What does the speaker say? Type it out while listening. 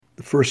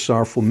The first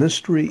sorrowful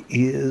mystery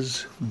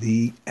is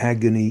the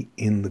agony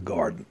in the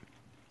garden.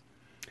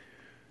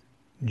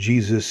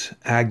 Jesus'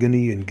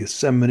 agony in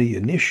Gethsemane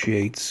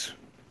initiates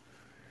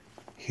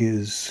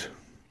his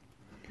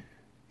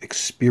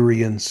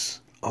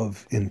experience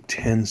of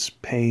intense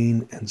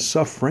pain and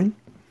suffering,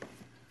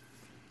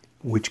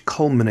 which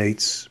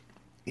culminates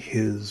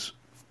his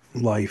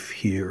life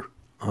here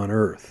on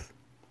earth.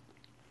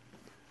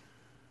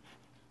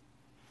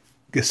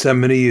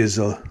 Gethsemane is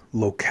a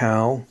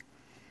locale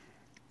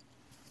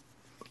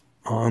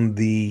on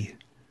the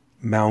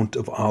Mount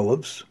of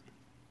Olives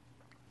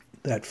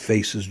that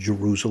faces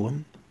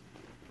Jerusalem,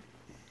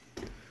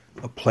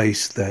 a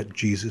place that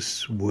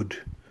Jesus would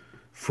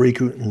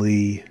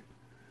frequently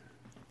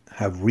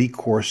have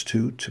recourse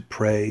to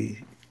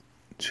pray,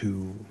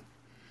 to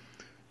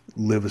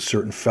live a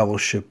certain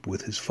fellowship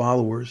with his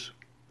followers.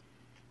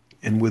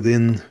 And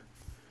within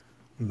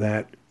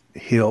that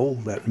hill,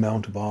 that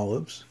Mount of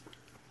Olives,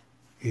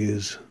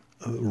 is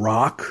a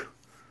rock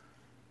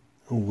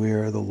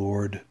where the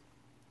Lord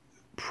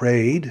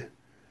prayed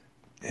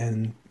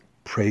and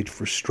prayed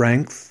for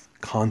strength,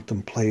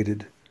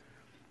 contemplated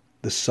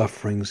the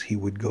sufferings he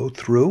would go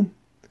through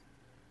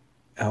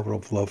out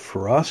of love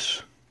for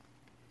us,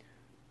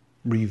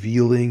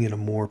 revealing in a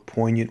more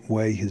poignant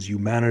way his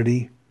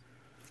humanity,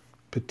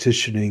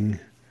 petitioning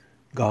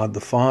God the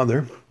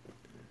Father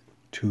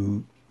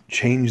to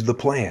change the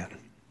plan.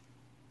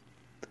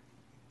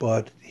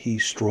 But he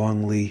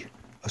strongly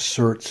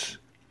asserts,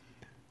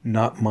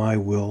 "Not my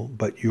will,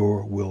 but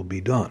your will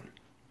be done."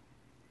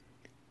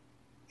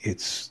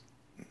 It's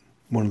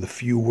one of the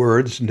few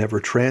words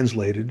never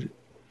translated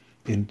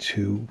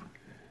into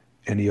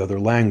any other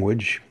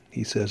language.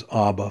 He says,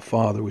 Abba,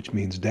 Father, which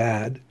means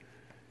Dad.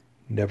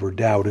 Never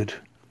doubted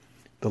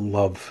the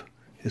love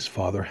his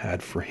Father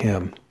had for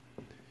him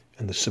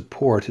and the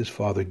support his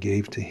Father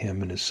gave to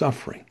him in his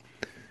suffering,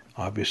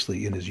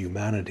 obviously in his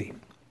humanity.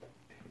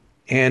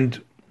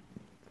 And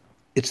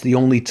it's the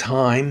only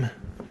time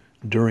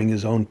during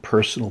his own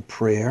personal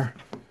prayer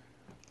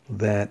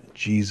that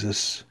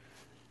Jesus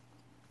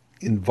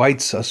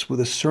invites us with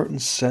a certain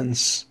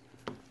sense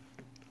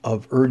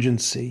of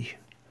urgency,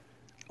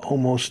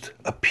 almost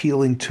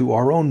appealing to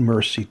our own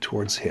mercy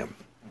towards him.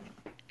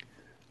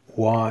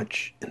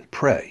 Watch and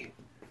pray.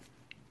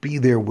 Be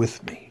there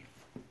with me.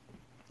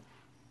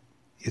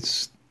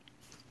 It's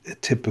a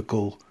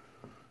typical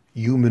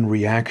human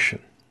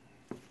reaction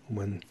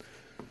when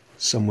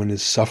someone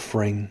is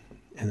suffering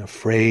and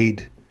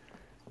afraid.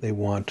 They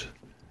want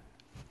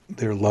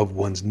their loved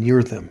ones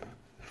near them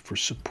for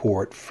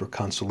support, for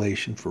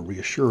consolation, for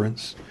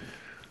reassurance.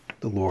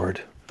 The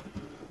Lord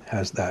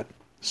has that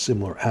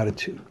similar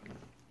attitude.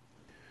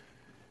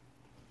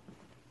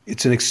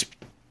 It's an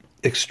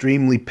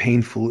extremely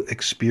painful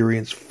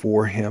experience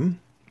for him,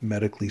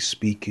 medically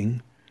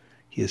speaking.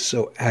 He is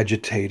so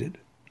agitated,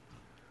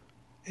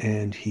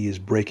 and he is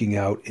breaking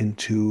out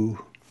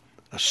into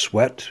a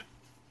sweat,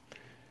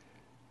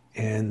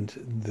 and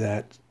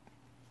that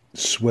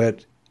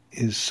sweat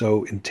is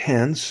so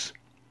intense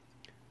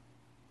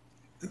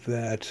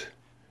that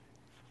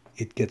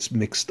it gets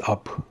mixed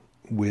up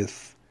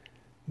with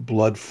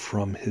blood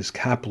from his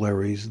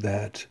capillaries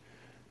that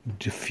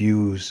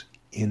diffuse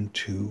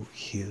into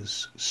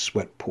his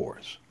sweat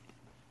pores.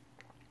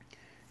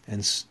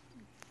 And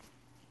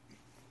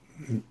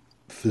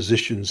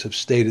physicians have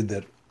stated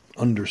that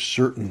under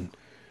certain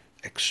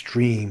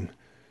extreme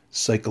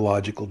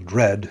psychological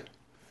dread,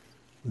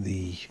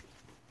 the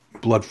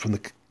blood from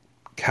the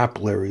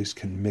capillaries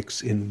can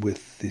mix in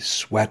with the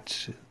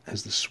sweat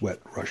as the sweat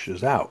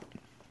rushes out.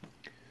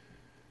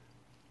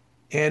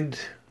 And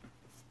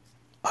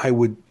I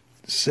would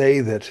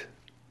say that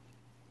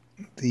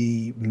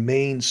the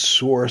main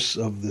source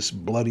of this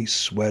bloody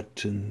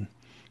sweat, and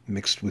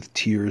mixed with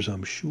tears,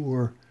 I'm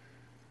sure,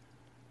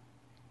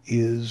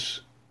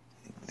 is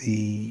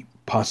the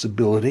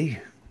possibility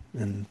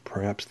and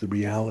perhaps the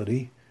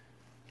reality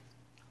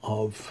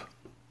of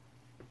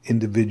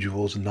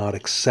individuals not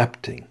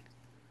accepting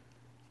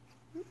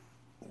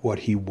what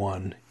he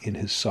won in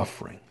his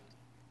suffering: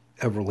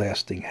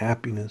 everlasting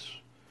happiness,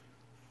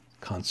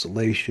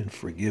 consolation,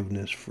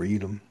 forgiveness,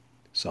 freedom,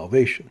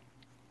 salvation.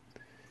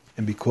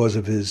 And because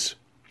of his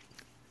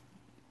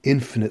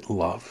infinite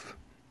love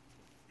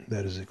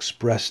that is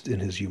expressed in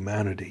his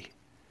humanity,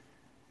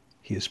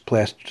 he is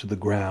plastered to the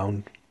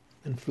ground,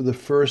 and for the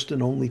first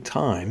and only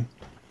time,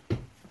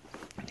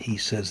 he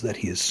says that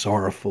he is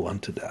sorrowful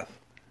unto death.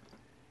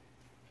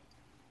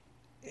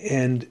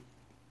 And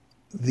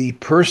the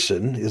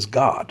person is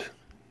God.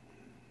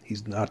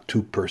 He's not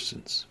two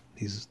persons.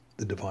 He's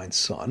the divine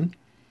Son.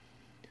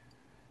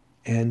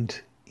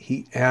 And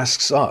he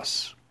asks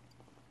us,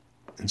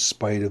 in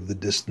spite of the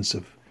distance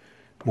of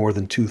more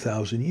than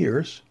 2,000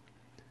 years,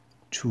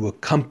 to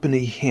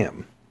accompany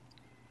him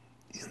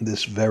in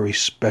this very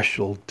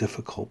special,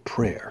 difficult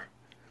prayer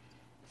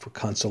for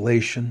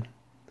consolation,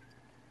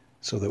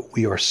 so that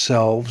we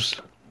ourselves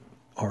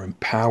are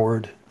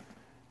empowered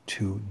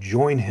to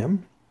join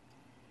him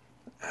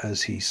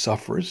as he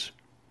suffers,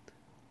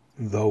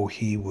 though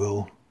he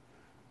will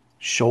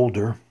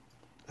shoulder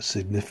a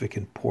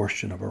significant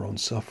portion of our own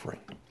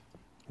suffering.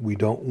 We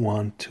don't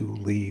want to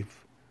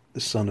leave the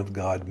Son of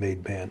God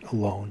made man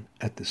alone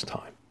at this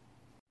time.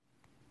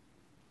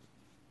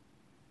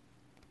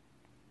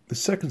 The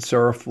second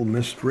sorrowful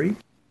mystery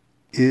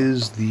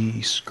is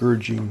the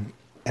scourging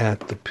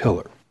at the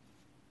pillar.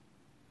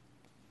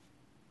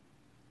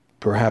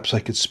 Perhaps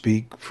I could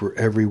speak for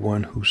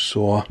everyone who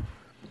saw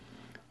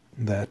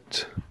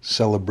that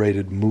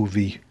celebrated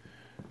movie,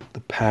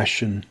 The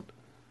Passion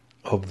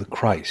of the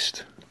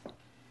Christ.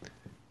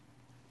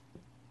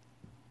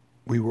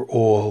 We were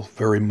all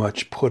very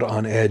much put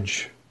on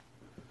edge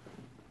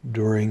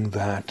during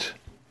that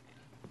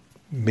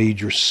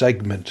major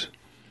segment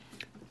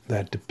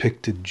that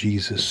depicted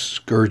Jesus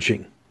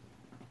scourging.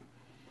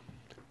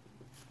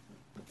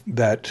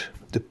 That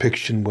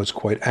depiction was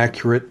quite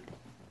accurate.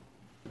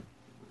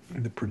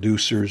 The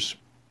producers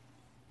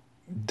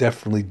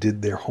definitely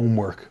did their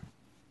homework,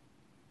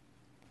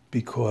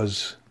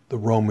 because the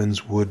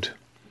Romans would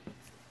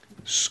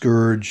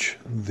scourge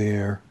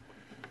their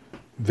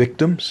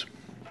victims,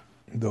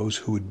 those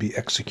who would be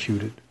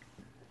executed,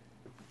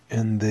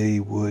 and they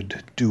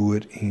would do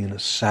it in a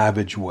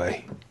savage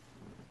way.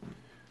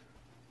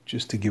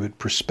 Just to give it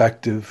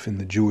perspective, in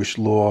the Jewish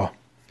law,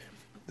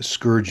 the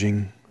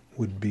scourging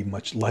would be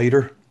much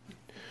lighter.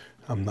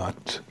 I'm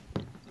not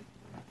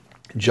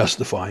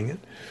justifying it.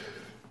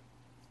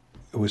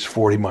 It was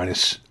 40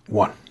 minus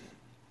 1,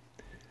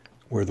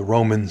 where the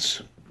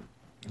Romans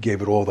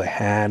gave it all they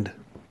had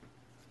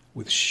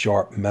with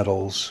sharp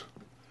metals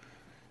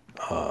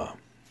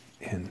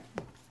and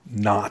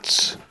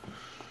knots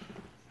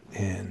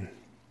and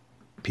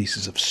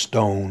pieces of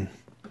stone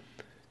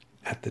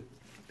at the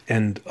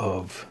end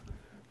of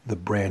the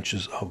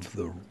branches of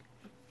the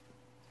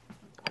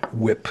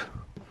whip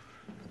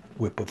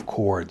of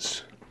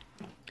cords.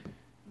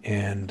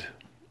 And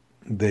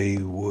they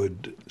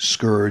would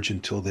scourge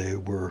until they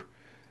were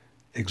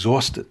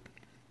exhausted.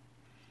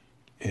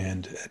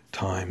 And at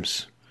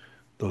times,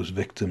 those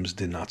victims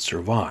did not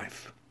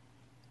survive.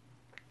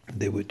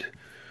 They would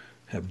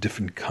have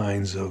different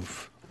kinds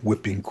of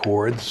whipping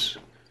cords.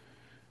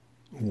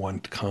 One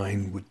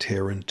kind would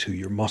tear into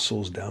your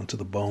muscles down to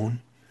the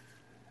bone.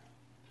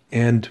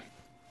 And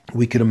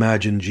we can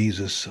imagine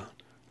Jesus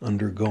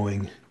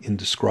undergoing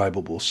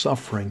indescribable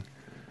suffering,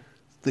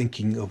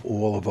 thinking of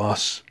all of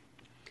us.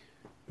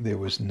 There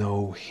was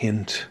no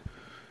hint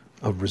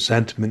of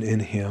resentment in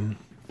him.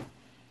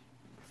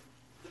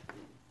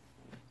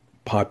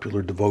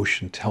 Popular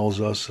devotion tells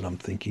us, and I'm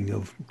thinking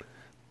of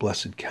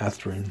Blessed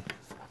Catherine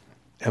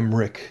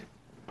Emmerich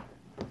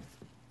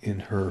in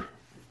her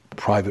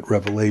private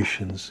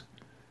revelations,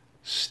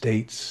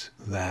 states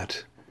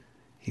that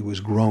he was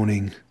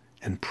groaning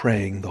and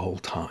praying the whole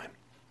time.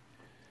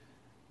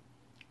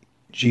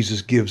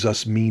 Jesus gives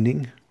us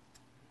meaning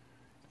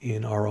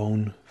in our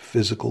own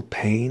physical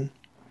pain,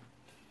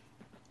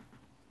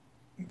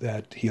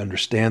 that he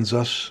understands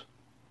us,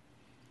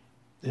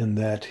 and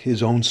that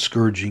his own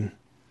scourging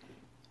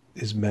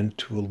is meant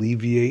to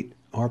alleviate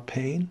our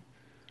pain,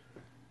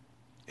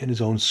 and his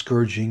own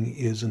scourging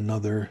is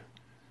another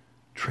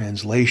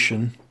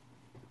translation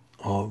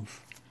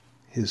of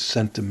his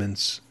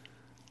sentiments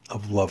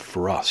of love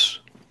for us.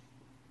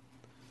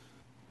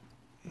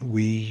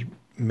 We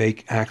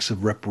make acts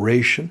of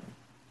reparation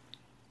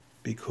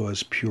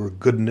because pure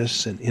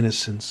goodness and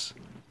innocence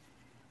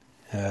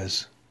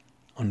has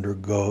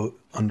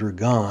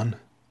undergone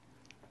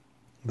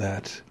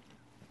that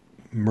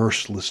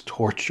merciless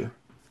torture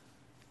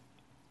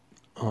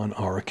on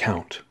our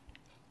account.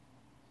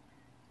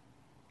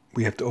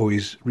 We have to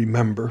always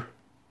remember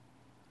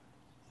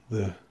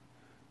the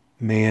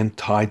man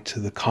tied to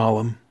the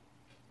column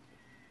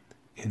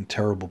in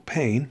terrible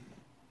pain.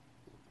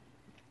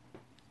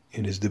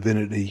 In his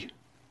divinity,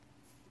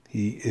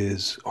 he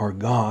is our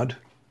God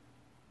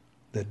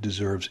that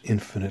deserves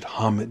infinite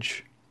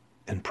homage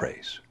and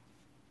praise.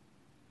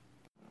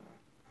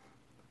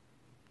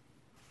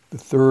 The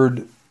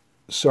third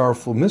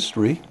sorrowful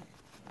mystery,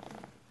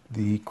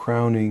 the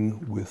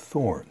crowning with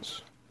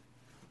thorns.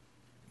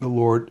 The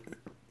Lord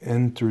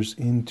enters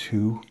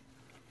into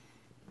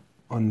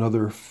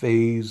another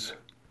phase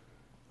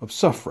of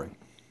suffering.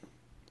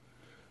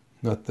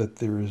 Not that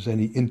there is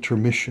any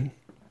intermission,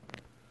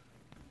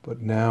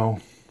 but now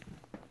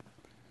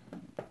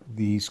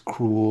these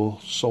cruel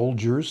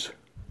soldiers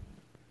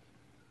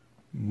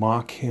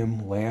mock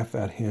him, laugh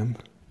at him,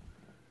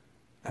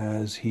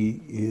 as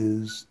he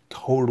is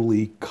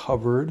totally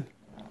covered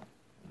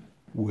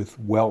with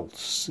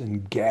welts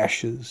and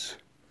gashes.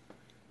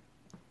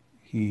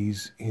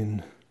 He's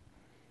in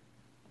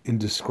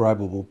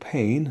indescribable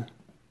pain,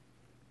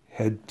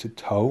 head to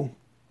toe,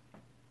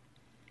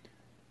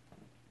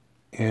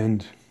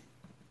 and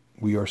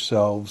we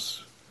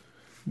ourselves,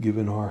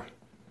 given our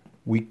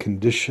weak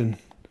condition,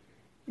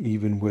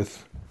 even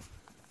with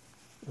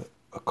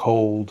a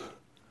cold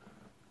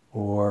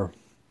or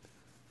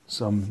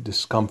some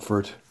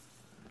discomfort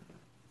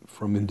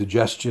from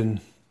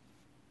indigestion,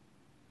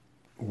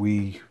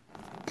 we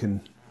can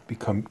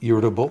become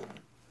irritable.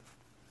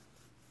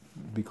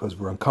 because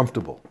we're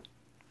uncomfortable.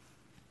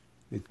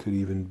 It could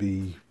even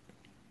be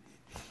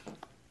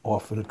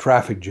often a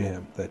traffic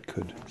jam that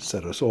could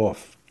set us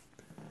off.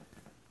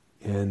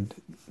 And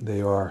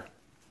they are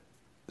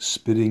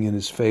spitting in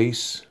his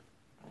face.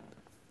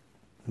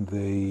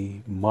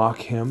 They mock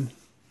him.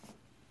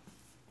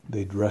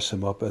 They dress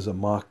him up as a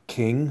mock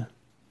king.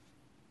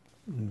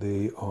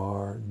 They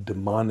are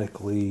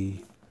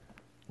demonically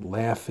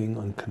laughing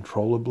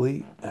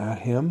uncontrollably at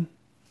him.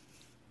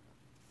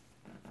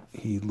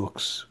 He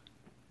looks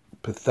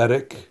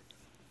pathetic,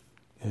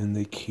 and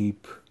they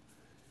keep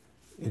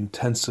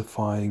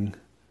intensifying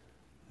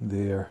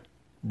their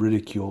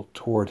ridicule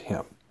toward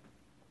him.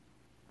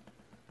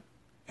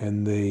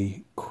 And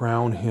they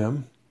crown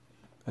him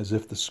as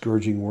if the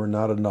scourging were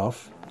not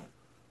enough.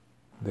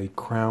 They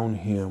crown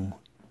him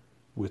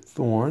with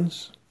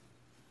thorns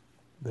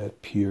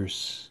that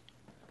pierce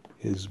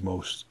his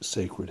most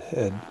sacred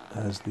head,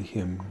 as the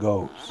hymn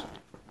goes.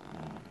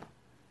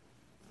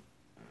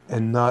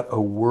 And not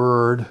a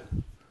word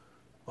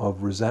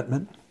of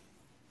resentment,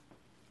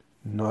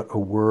 not a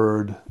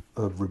word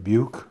of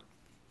rebuke,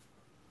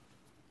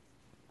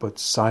 but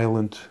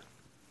silent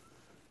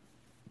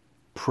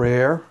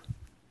prayer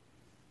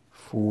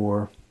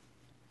for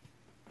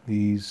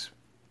these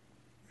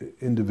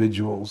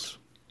individuals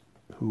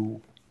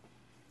who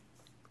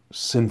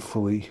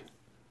sinfully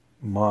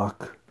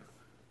mock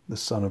the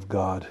Son of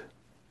God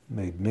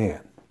made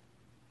man.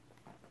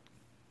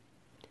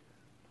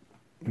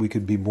 We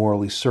could be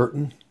morally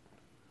certain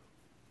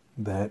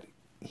that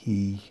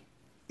he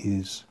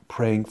is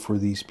praying for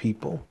these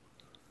people,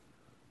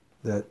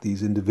 that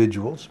these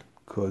individuals,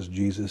 because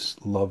Jesus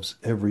loves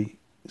every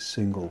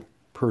single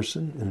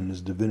person, and in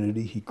his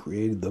divinity he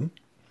created them,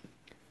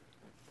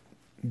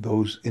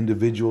 those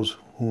individuals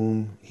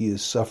whom he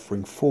is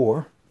suffering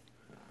for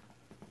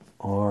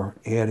are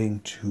adding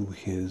to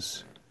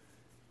his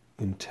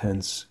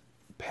intense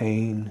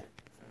pain,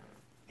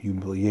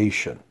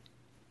 humiliation,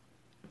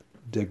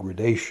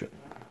 degradation.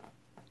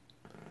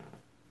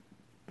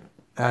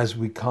 As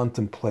we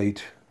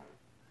contemplate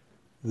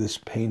this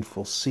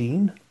painful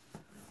scene,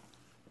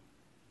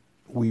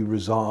 we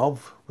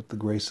resolve, with the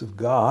grace of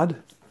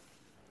God,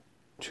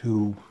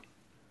 to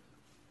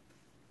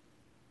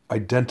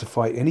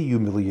identify any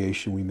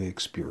humiliation we may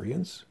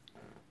experience.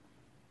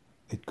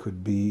 It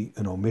could be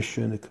an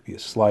omission, it could be a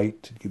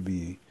slight, it could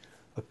be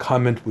a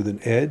comment with an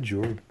edge,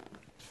 or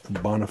a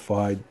bona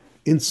fide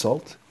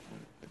insult.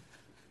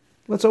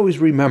 Let's always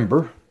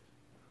remember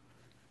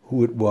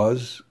who it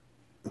was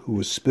who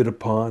was spit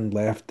upon,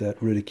 laughed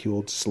at,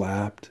 ridiculed,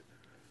 slapped.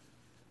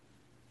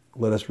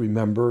 Let us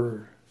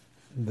remember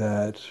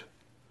that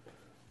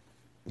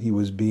he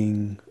was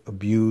being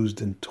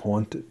abused and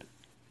taunted.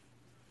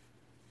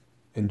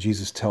 And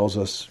Jesus tells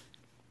us,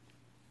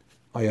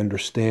 I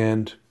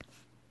understand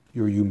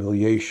your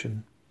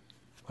humiliation.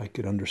 I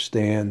could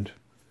understand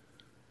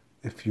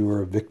if you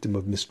are a victim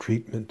of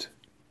mistreatment,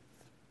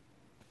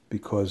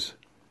 because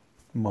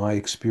my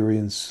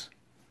experience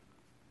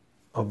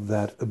of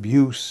that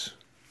abuse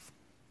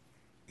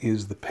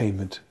is the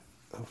payment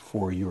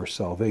for your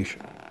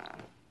salvation.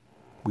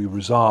 We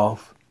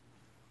resolve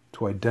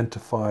to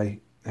identify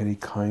any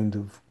kind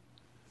of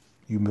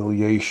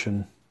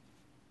humiliation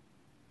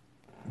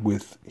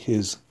with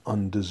his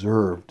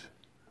undeserved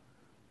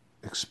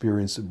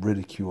experience of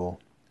ridicule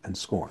and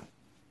scorn.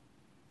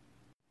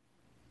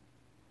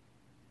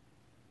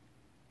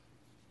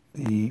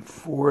 The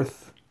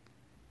fourth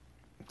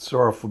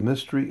sorrowful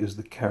mystery is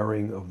the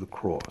carrying of the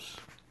cross.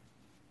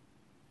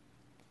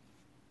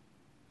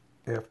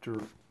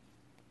 After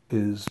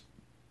his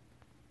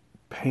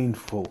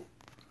painful,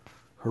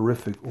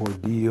 horrific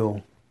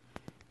ordeal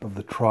of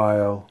the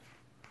trial,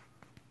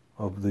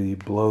 of the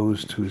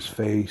blows to his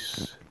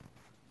face,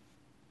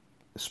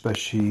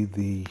 especially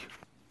the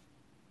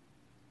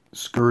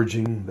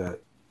scourging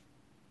that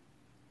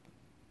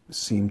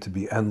seemed to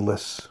be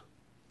endless,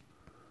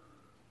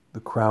 the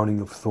crowning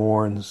of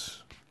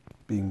thorns,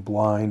 being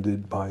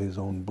blinded by his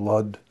own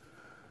blood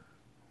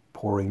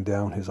pouring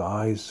down his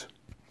eyes.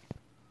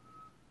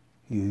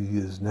 He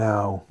is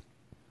now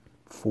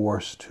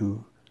forced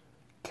to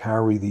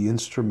carry the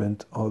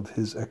instrument of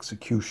his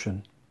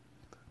execution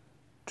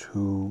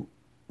to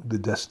the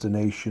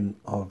destination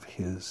of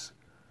his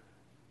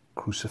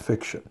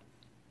crucifixion.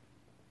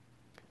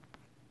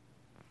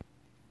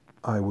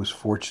 I was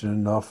fortunate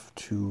enough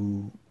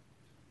to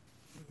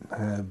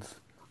have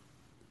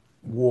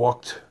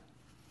walked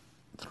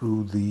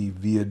through the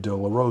Via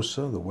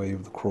Dolorosa, the Way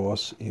of the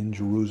Cross, in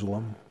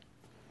Jerusalem.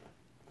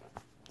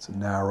 It's a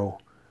narrow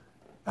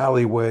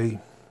alleyway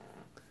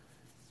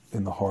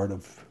in the heart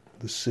of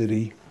the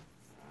city,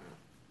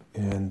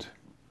 and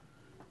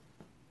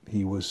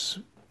he was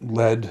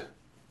led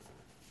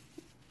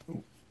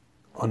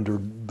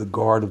under the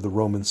guard of the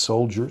Roman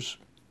soldiers.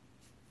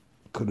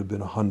 Could have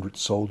been 100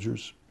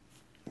 soldiers.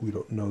 We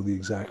don't know the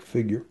exact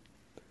figure.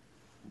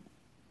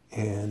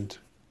 And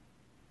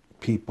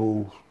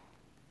people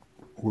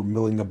were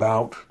milling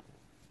about.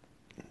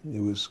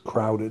 It was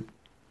crowded,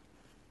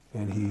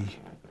 and he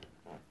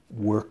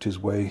worked his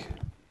way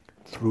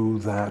through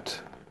that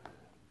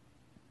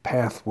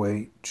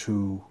pathway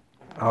to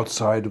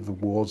outside of the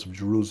walls of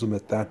Jerusalem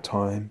at that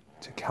time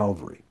to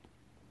Calvary.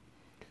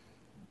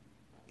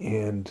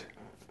 And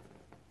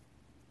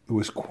it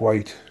was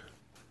quite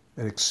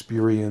an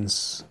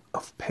experience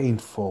of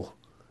painful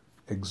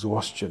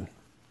exhaustion.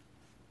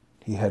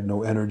 He had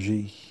no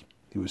energy.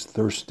 He was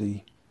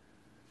thirsty.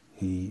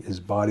 His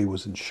body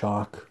was in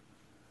shock.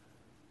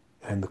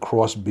 And the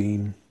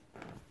crossbeam,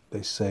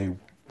 they say,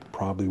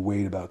 probably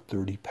weighed about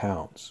 30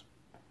 pounds.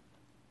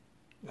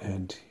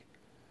 And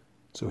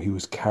so he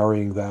was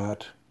carrying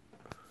that.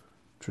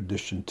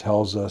 Tradition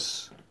tells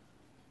us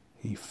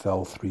he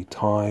fell 3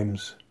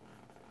 times.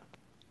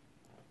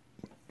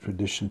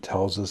 Tradition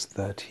tells us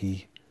that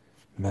he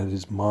met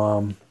his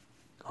mom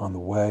on the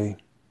way.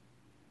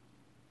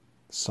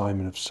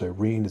 Simon of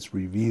Cyrene, it's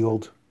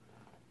revealed,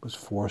 was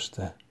forced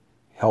to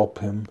help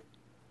him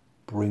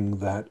bring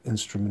that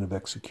instrument of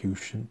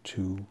execution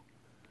to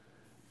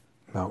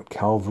Mount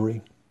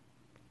Calvary.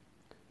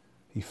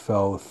 He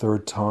fell a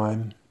 3rd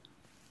time.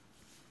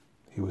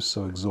 He was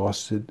so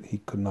exhausted he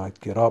could not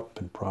get up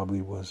and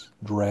probably was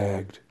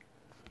dragged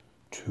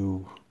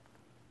to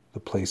the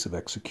place of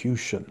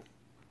execution.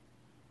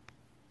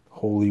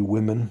 Holy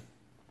women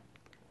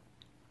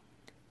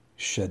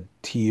shed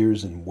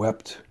tears and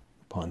wept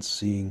upon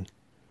seeing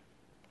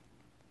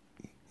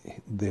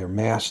their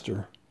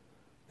master,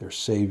 their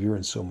Savior,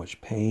 in so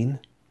much pain.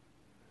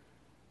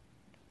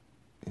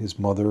 His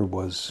mother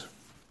was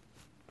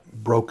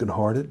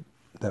brokenhearted.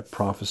 That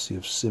prophecy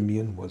of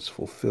Simeon was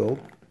fulfilled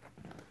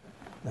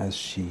as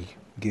she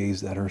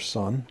gazed at her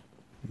son,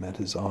 met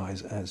his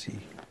eyes as he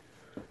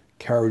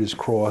carried his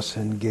cross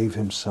and gave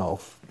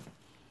himself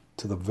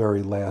to the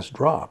very last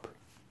drop.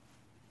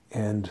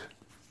 And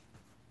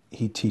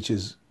he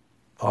teaches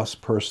us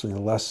personally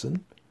a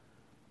lesson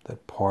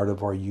that part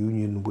of our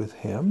union with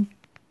him,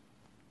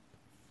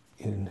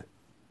 in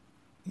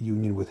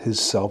union with his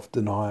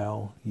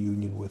self-denial,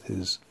 union with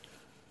his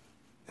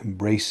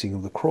embracing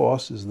of the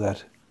cross, is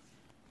that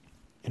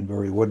in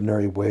very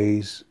ordinary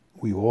ways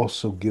we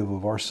also give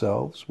of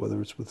ourselves,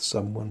 whether it's with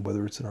someone,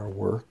 whether it's in our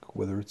work,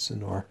 whether it's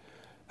in our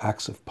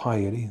acts of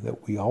piety,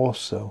 that we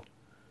also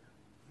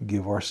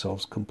give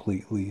ourselves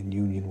completely in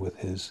union with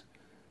his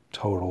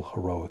total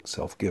heroic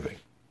self-giving.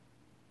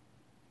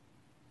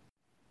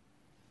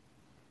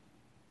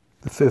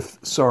 The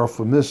 5th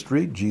sorrowful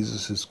mystery,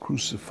 Jesus is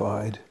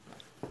crucified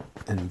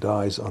and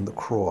dies on the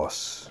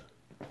cross.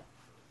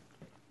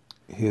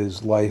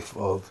 His life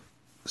of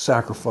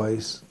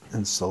sacrifice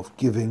and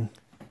self-giving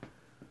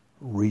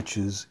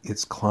reaches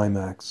its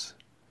climax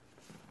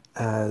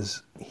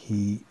as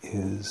he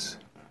is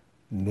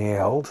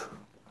nailed,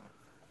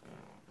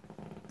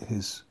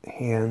 his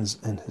hands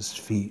and his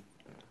feet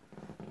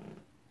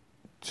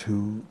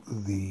to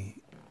the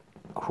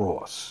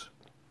cross.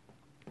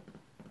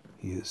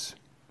 He is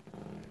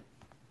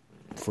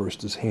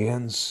first his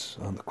hands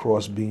on the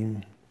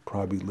crossbeam,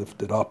 probably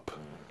lifted up,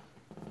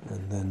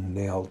 and then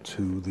nailed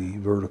to the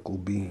vertical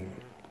beam.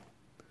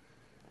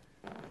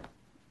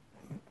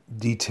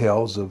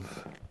 Details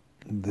of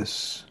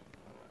this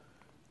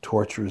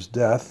torturous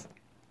death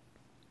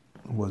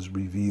was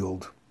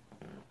revealed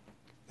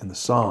in the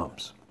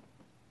Psalms.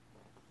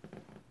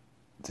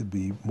 To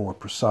be more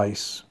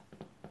precise,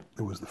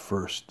 it was the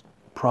first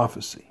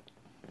prophecy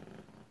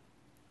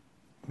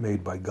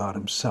made by God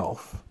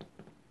himself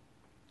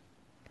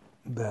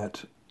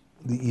that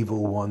the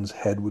evil one's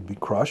head would be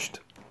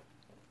crushed,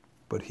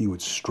 but he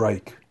would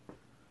strike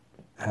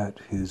at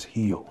his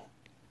heel.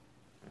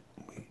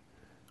 We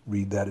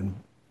read that in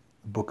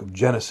the book of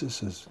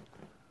Genesis as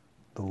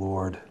the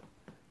Lord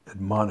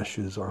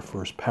admonishes our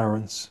first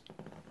parents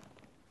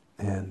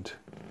and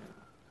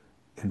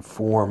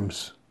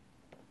informs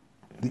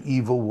the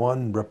evil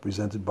one,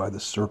 represented by the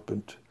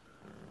serpent,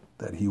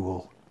 that he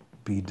will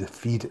be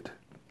defeated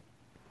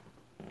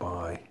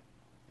by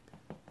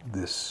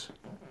this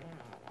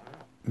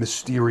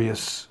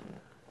mysterious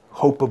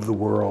hope of the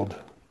world,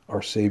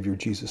 our Savior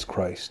Jesus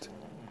Christ.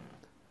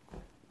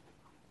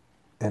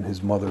 And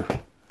his mother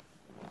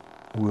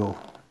will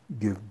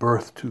give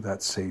birth to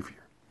that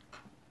Savior.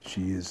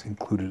 She is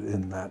included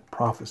in that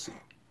prophecy.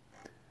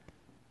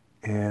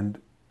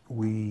 And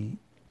we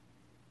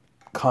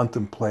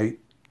contemplate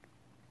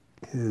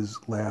his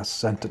last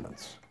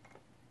sentiments.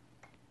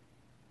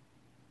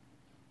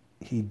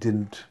 He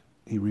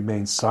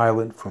remained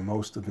silent for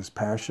most of his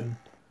passion,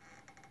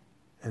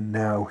 and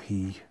now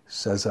he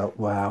says out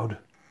loud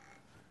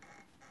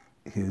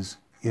his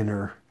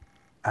inner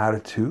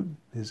attitude,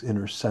 his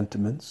inner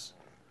sentiments.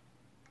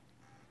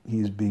 He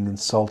is being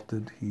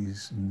insulted.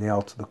 He's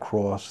nailed to the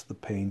cross. The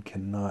pain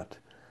cannot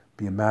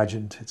be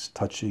imagined. It's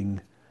touching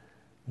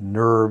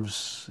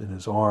nerves in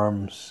his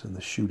arms, and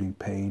the shooting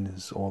pain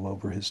is all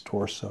over his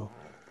torso,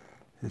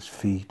 his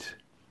feet,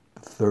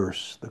 the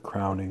thirst, the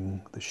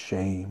crowning, the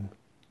shame,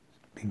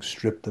 being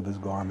stripped of his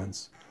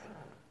garments.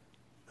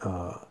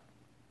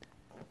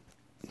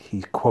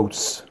 He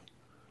quotes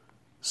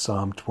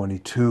Psalm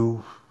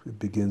 22. It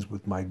begins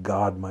with, my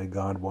God,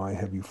 why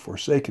have you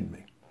forsaken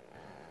me?"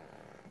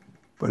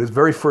 But his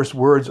very first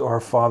words are,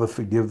 Father,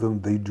 forgive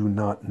them, they do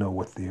not know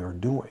what they are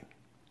doing.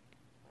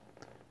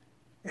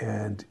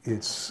 And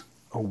it's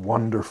a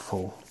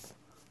wonderful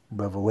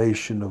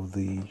revelation of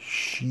the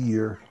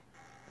sheer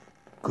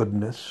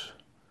goodness,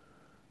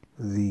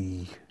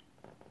 the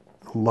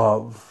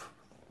love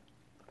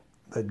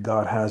that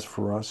God has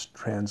for us,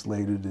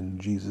 translated in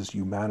Jesus'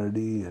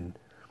 humanity and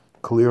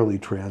clearly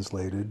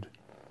translated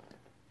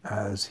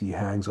as he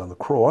hangs on the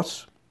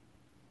cross.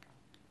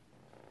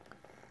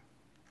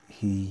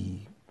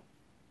 He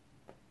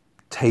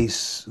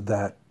tastes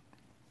that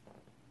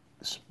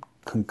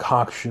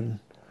concoction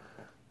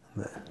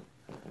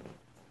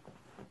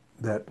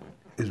that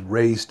is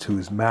raised to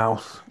his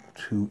mouth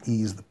to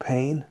ease the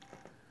pain,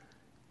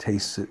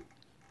 tastes it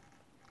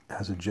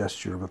as a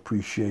gesture of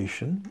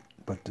appreciation,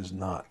 but does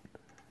not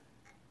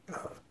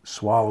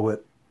swallow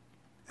it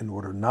in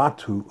order not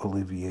to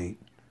alleviate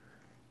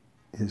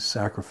his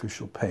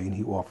sacrificial pain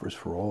he offers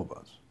for all of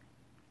us.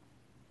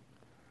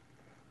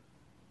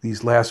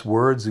 These last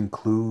words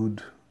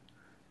include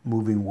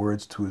moving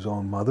words to his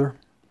own mother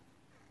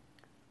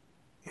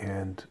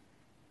and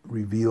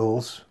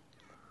reveals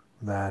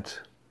that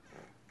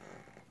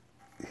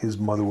his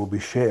mother will be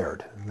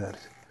shared, that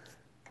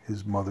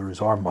his mother is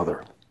our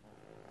mother.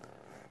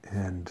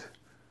 And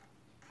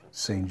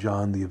St.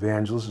 John the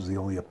Evangelist is the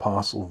only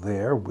apostle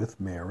there with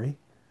Mary,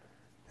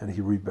 and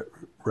he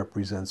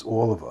represents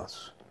all of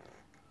us.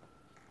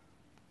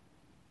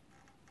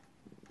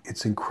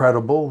 It's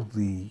incredible,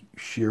 the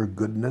sheer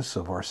goodness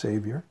of our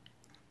Savior.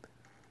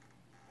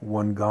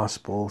 One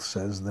gospel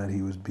says that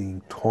he was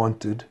being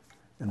taunted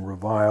and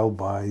reviled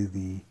by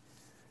the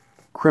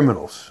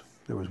criminals.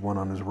 There was one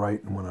on his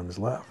right and one on his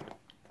left.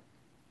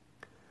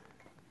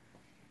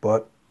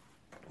 But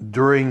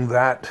during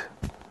that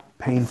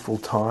painful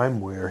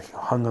time where he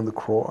hung on the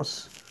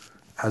cross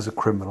as a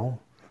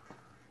criminal,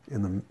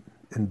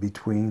 in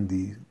between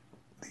these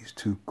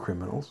two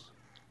criminals,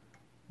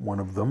 one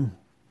of them,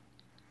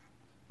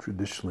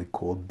 traditionally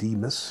called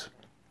Demas,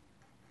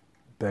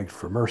 begged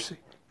for mercy.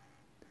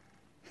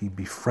 He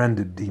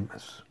befriended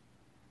Demas.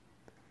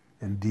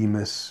 And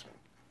Demas,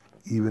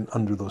 even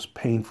under those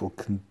painful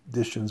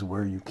conditions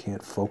where you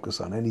can't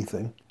focus on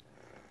anything,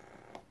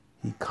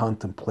 he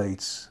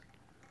contemplates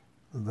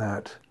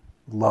that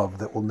love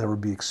that will never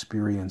be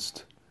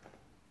experienced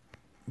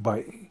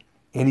by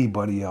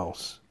anybody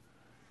else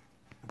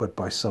but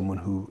by someone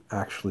who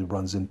actually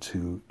runs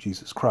into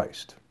Jesus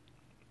Christ.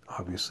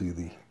 Obviously,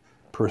 the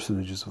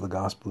personages of the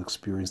gospel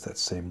experienced that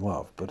same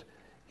love, but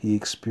he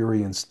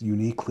experienced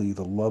uniquely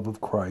the love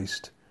of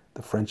Christ,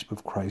 the friendship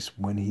of Christ,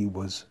 when he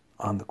was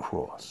on the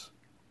cross.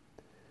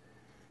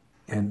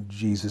 And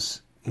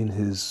Jesus, in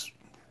his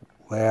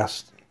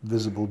last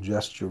visible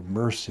gesture of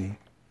mercy,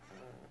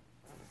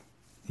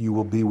 you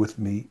will be with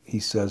me, he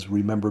says,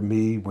 remember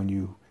me when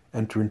you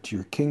enter into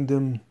your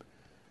kingdom.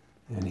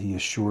 And he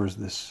assures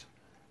this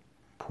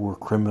poor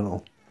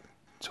criminal,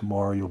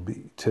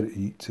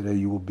 today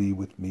you will be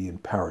with me in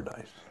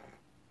paradise.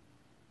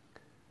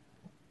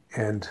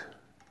 And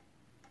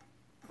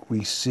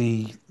we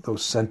see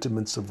those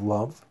sentiments of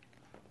love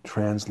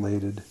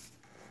translated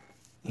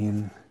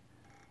in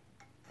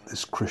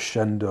this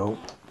crescendo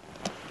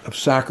of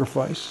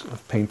sacrifice,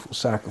 of painful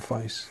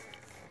sacrifice.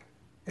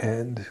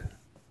 And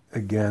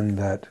again,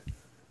 that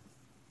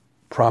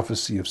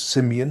prophecy of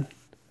Simeon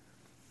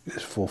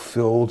is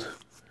fulfilled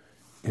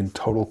in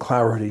total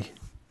clarity.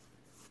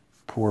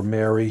 Poor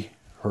Mary,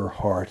 her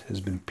heart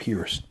has been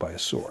pierced by a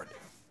sword.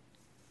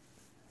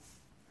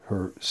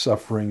 Her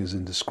suffering is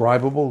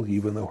indescribable,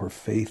 even though her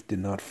faith did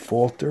not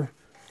falter.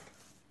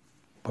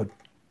 But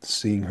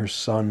seeing her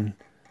son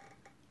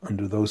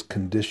under those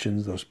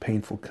conditions, those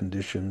painful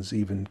conditions,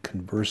 even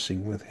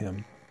conversing with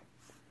him,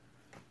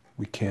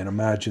 we can't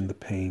imagine the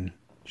pain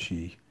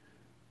she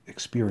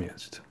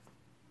experienced.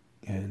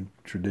 And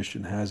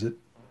tradition has it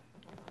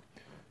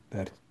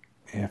that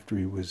after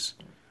he was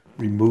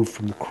removed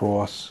from the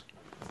cross,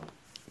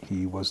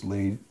 he was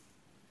laid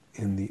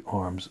in the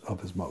arms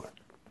of his mother.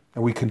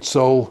 And we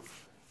console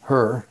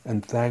her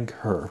and thank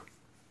her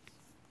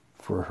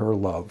for her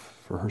love,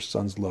 for her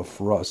son's love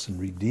for us in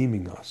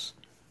redeeming us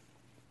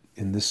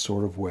in this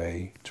sort of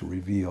way to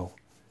reveal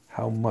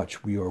how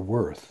much we are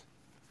worth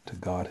to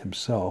God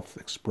himself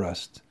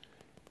expressed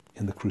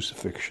in the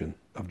crucifixion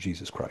of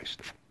Jesus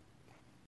Christ.